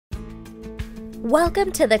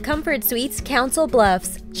Welcome to the Comfort Suites Council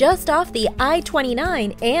Bluffs, just off the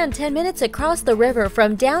I-29 and 10 minutes across the river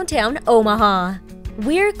from downtown Omaha.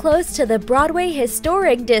 We're close to the Broadway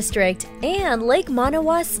Historic District and Lake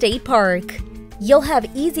Manawa State Park. You'll have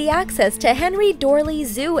easy access to Henry Doorly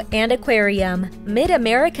Zoo and Aquarium,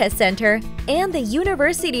 Mid-America Center, and the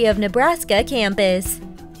University of Nebraska campus.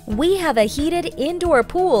 We have a heated indoor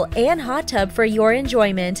pool and hot tub for your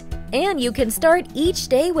enjoyment, and you can start each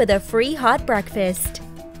day with a free hot breakfast.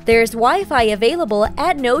 There's Wi-Fi available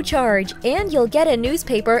at no charge, and you'll get a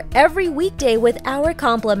newspaper every weekday with our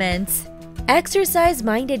compliments.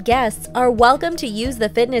 Exercise-minded guests are welcome to use the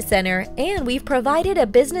fitness center, and we've provided a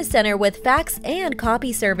business center with fax and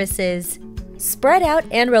copy services. Spread out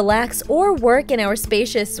and relax or work in our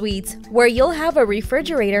spacious suites, where you'll have a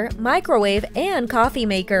refrigerator, microwave, and coffee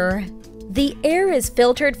maker. The air is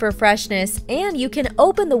filtered for freshness, and you can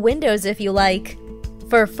open the windows if you like.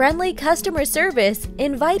 For friendly customer service,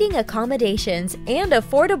 inviting accommodations, and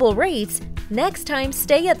affordable rates, next time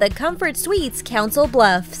stay at the Comfort Suites Council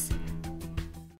Bluffs.